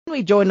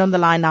We're joined on the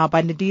line now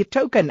by Nadir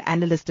Token,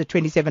 Analyst at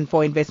 27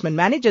 Investment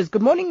Managers.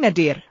 Good morning,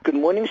 Nadir. Good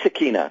morning,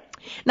 Sakina.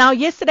 Now,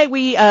 yesterday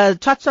we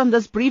touched on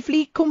this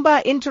briefly.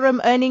 Kumba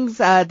interim earnings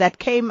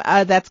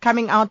that's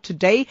coming out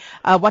today.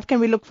 What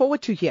can we look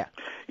forward to here?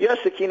 Yes,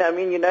 Sakina,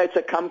 it's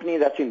a company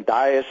that's in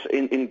dire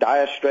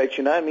straits,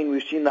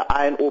 we've seen the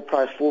iron ore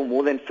price fall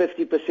more than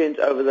 50%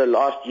 over the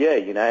last year,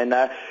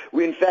 and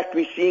we're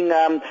seeing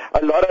a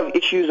lot of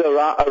issues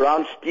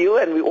around steel,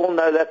 and we all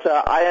know that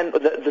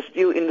the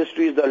steel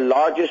industry is the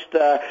largest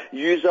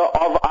user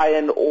of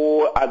iron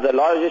ore, the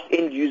largest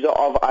end user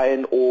of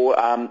iron ore,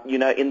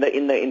 in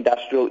the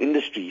industrial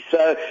industry.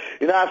 So,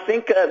 I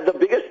think the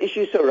biggest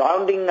issue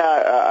surrounding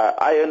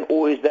iron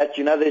ore is that,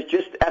 there's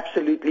just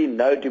absolutely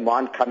no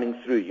demand coming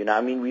through.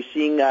 We're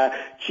seeing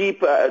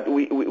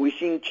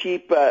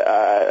cheap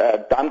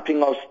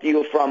dumping of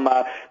steel from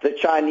the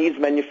Chinese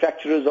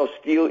manufacturers of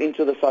steel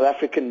into the South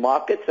African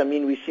markets.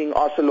 We're seeing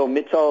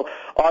ArcelorMittal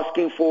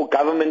asking for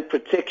government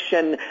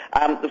protection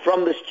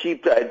from this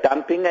cheap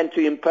dumping and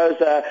to impose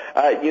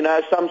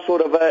some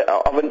sort of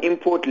an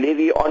import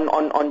levy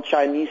on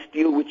Chinese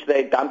steel, which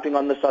they're dumping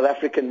on the South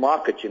African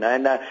market.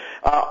 And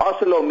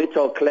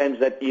ArcelorMittal claims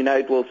that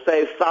it will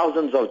save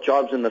thousands of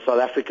jobs in the South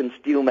African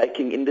steel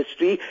making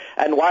industry.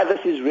 And why this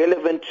is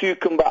relevant to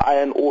Kumba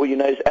Iron Ore,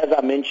 is, as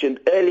I mentioned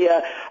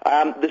earlier,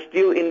 the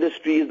steel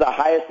industry is the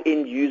highest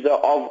end user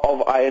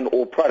of iron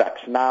ore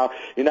products. Now,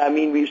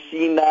 we've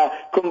seen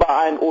Kumba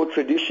Iron Ore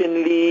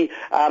traditionally,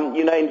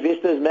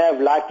 investors may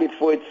have liked it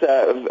for its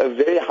a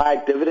very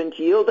high dividend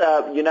yield,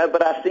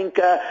 but I think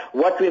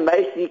what we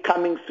may see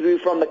coming through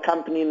from the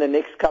company in the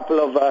next couple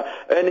of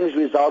earnings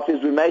results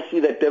is we may see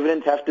that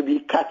dividends have to be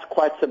cut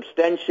quite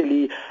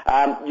substantially,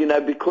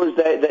 because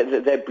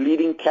they're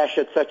bleeding cash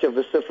at such a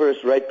vociferous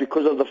rate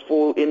because of the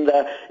fall in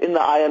the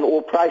iron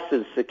ore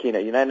prices, Sakina.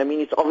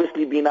 It's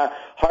obviously been a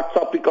hot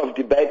topic of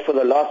debate for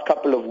the last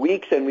couple of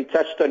weeks, and we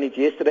touched on it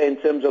yesterday in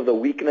terms of the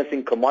weakness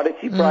in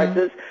commodity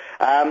prices.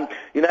 And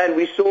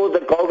we saw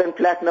the gold and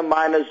platinum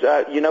miners,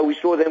 we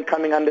saw them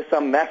coming under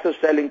some massive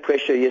selling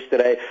pressure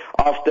yesterday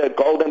after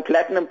gold and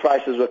platinum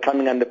prices were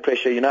coming under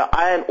pressure.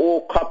 Iron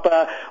ore,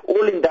 copper,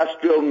 all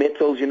industrial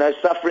metals,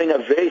 suffering a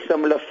very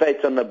similar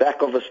fate on the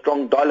back of a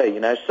strong dollar,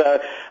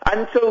 So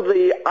until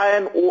the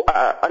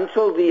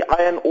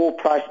iron ore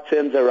price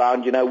turns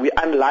around, we're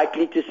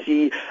unlikely to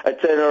see a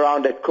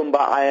turnaround at Kumba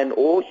Iron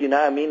Ore.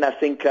 I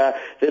think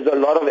there's a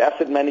lot of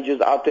asset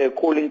managers out there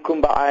calling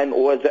Kumba Iron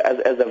Ore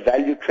as a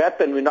value trap,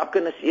 and we're not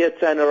going to see a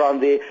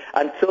turnaround there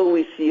until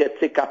we see an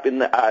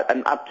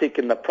uptick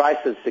in the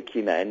prices,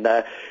 Sakina. And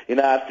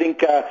I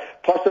think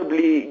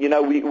possibly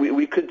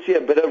we could see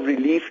a bit of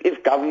relief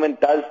if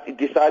government does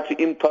decide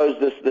to impose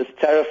this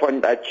tariff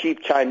on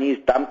cheap Chinese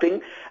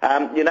dumping.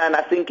 And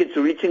I think it's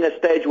reaching a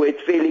stage where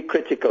it's fairly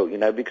critical,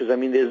 because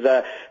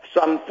there's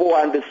some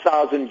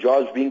 400,000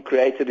 jobs being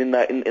created in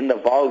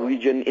the Vaal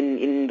region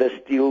in the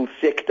steel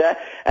sector,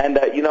 and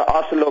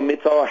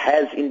ArcelorMittal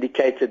has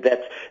indicated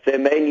that there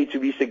may need to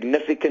be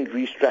significant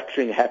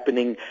restructuring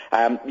happening,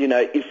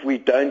 if we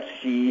don't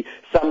see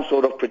some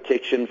sort of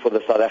protection for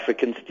the South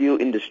African steel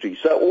industry.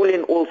 So all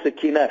in all,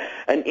 Sakina,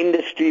 an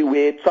industry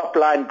where top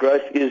line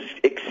growth is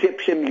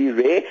exceptionally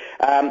rare,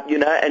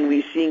 and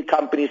we're seeing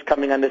companies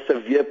coming under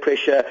severe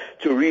pressure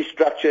to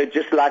restructure,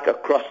 just like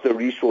across the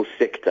resource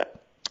sector.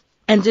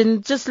 And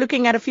in just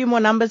looking at a few more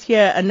numbers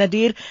here,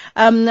 Nadir,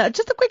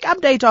 just a quick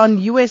update on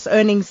U.S.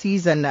 earnings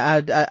season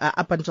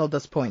up until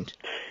this point.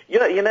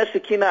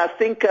 Sakina, I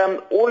think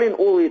all in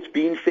all it's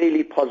been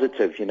fairly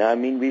positive.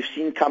 We've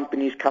seen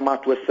companies come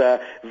out with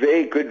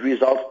very good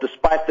results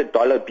despite the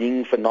dollar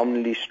being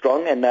phenomenally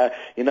strong, and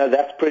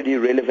that's pretty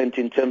relevant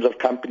in terms of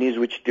companies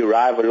which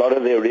derive a lot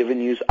of their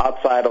revenues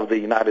outside of the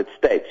United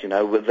States.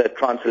 With the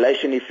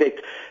translation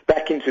effect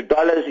back into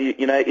dollars,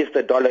 if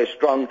the dollar is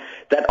strong,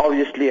 that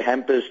obviously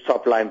hampers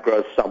top line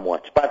growth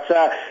somewhat. But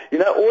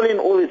all in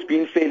all it's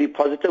been fairly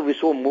positive. We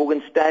saw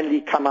Morgan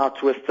Stanley come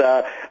out with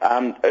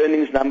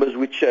earnings numbers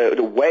which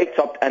way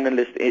topped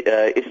analyst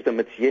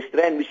estimates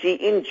yesterday, and we see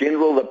in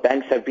general the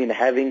banks have been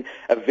having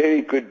a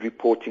very good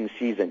reporting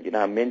season.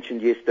 I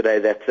mentioned yesterday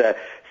that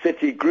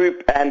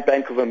Citigroup and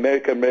Bank of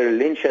America Merrill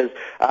Lynch has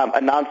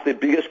announced their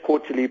biggest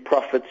quarterly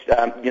profits,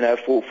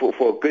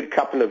 for a good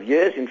couple of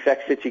years. In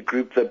fact,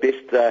 Citigroup the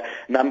best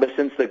number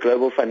since the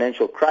global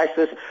financial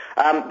crisis.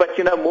 But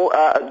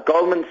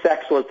Goldman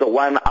Sachs was the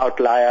one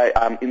outlier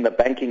in the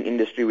banking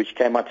industry which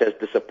came out as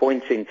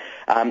disappointing,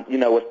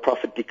 with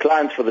profit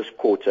declines for this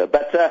quarter.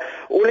 But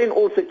all in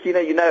all,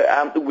 Sakina,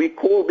 we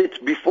called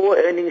it before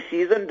earnings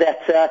season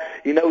that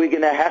we're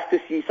going to have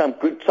to see some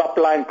good top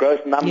line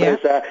growth numbers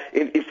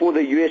for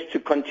the US to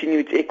continue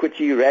its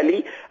equity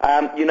rally.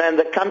 And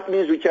the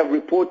companies which have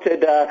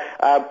reported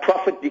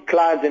profit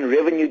declines and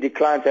revenue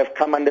declines have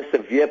come under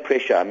severe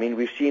pressure.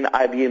 We've seen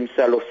IBM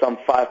sell off some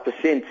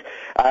 5%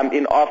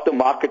 in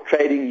aftermarket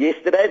trading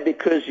yesterday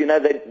because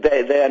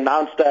they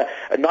announced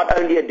not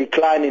only a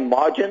decline in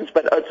margins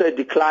but also a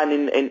decline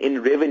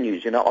in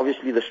revenues.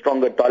 Obviously the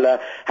stronger dollar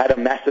had a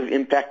massive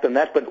impact on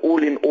that. But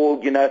all in all,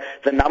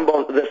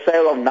 the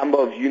sale of number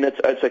of units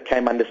also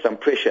came under some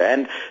pressure.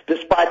 And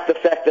despite the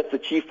fact that the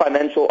chief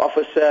financial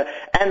officer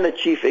and the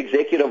chief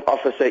executive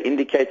officer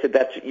indicated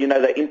that,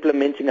 they're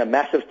implementing a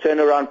massive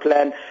turnaround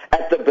plan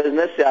at the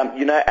business,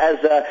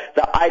 as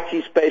the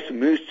IT space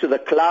moves to the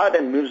cloud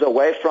and moves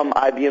away from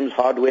IBM's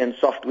hardware and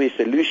software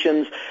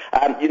solutions,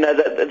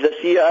 the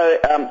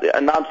CEO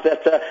announced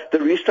that the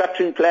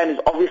restructuring plan is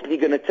obviously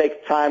going to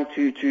take time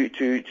to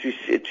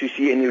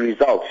see any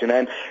results,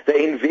 and they're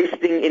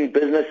investing in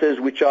businesses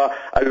which are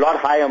a lot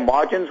higher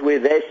margins where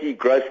they see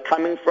growth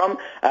coming from.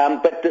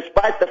 But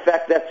despite the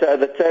fact that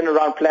the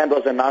turnaround plan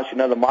was announced,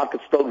 the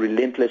market's still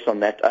relentless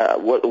on that,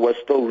 was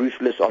still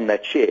ruthless on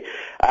that share.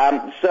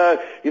 So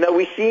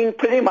we're seeing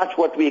pretty much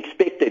what we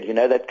expected,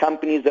 that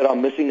companies that are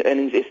missing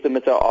earnings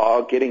estimates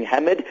are getting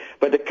hammered,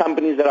 but the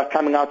companies that are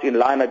coming out in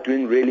line are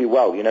doing really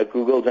well.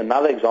 Google's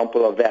another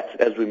example of that,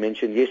 as we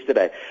mentioned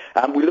yesterday.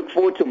 We look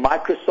forward to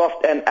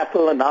Microsoft and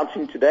Apple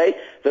announcing today.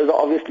 Those are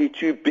obviously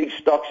two big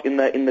stocks in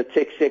the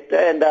tech sector,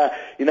 and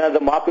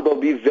the market will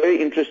be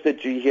very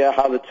interested to hear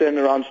how the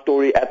turnaround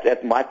story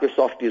at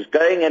Microsoft is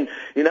going, and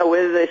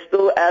whether they're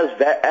still as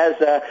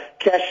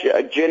cash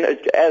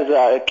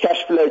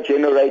flow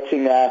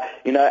generating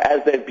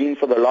as they've been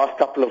for the last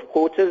couple of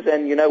quarters,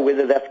 and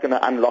whether that's going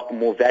to unlock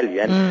more value.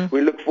 And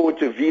we look forward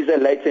to Visa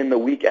later in the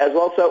week as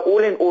well. So all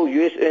in all,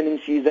 U.S.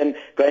 earnings season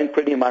going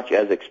pretty much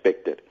as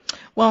expected.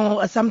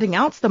 Well, something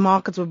else the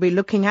markets will be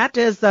looking at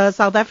is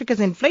South Africa's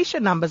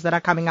inflation numbers that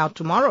are coming out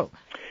tomorrow.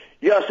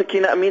 Yeah,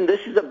 Sakina,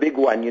 this is a big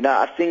one.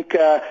 I think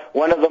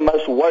one of the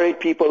most worried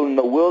people in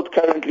the world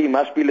currently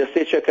must be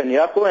Lesetja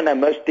Kanyako, and I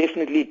most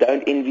definitely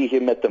don't envy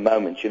him at the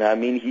moment.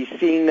 He's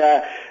seen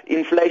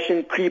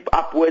inflation creep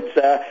upwards,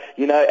 at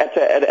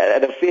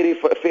a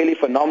fairly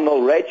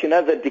phenomenal rate.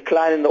 The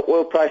decline in the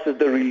oil prices,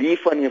 the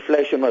relief on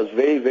inflation was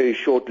very, very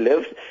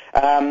short-lived.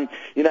 And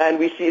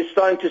we're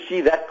starting to see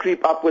that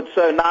creep upwards.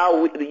 So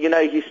now,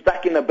 he's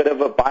stuck in a bit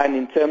of a bind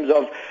in terms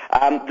of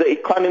the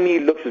economy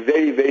looks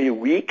very, very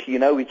weak.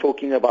 We're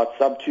talking about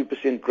sub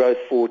 2% growth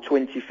for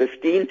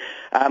 2015.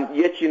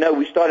 Yet,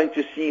 we're starting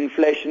to see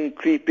inflation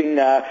creeping,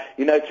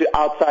 to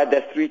outside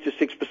that 3 to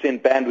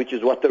 6% band, which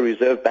is what the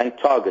Reserve Bank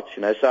targets.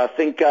 So I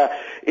think,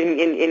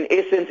 in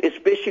essence,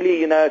 especially,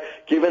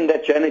 given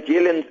that Janet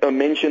Yellen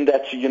mentioned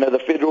that, the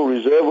Federal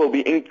Reserve will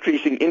be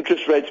increasing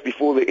interest rates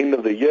before the end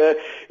of the year,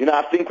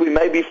 I think we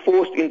may be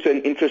forced into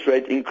an interest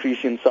rate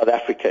increase in South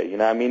Africa.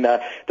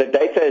 The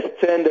data has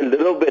turned a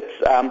little bit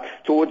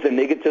towards the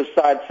negative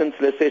side since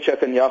Lesetja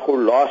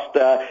Kanyako last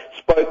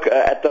spoke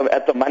at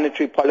the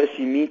monetary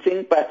policy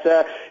meeting, but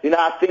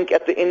I think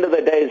at the end of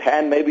the day, his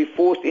hand may be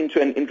forced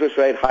into an interest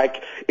rate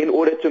hike in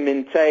order to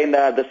maintain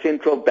the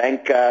central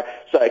bank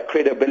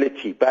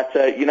credibility. But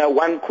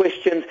one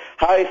questions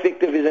how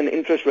effective is an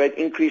interest rate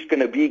increase going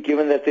to be,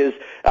 given that there's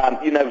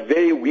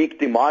very weak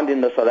demand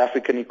in the South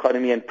African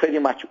economy, and pretty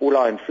much all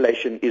our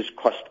inflation is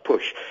cost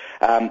push.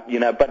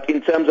 But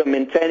in terms of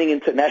maintaining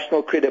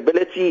international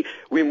credibility,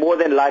 we're more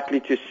than likely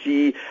to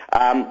see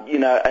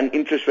an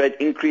interest rate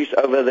increase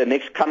over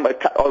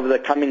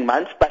the coming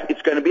months, but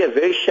it's going to be a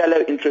very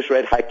shallow interest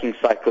rate hiking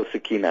cycle,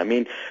 Sakina.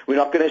 We're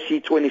not going to see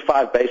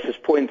 25 basis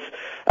points,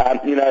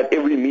 at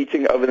every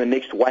meeting over the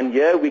next 1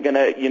 year. We're going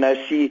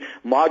to, see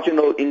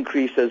marginal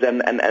increases,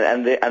 and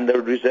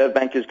the Reserve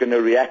Bank is going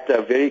to react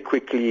very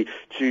quickly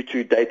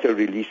to data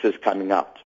releases coming out.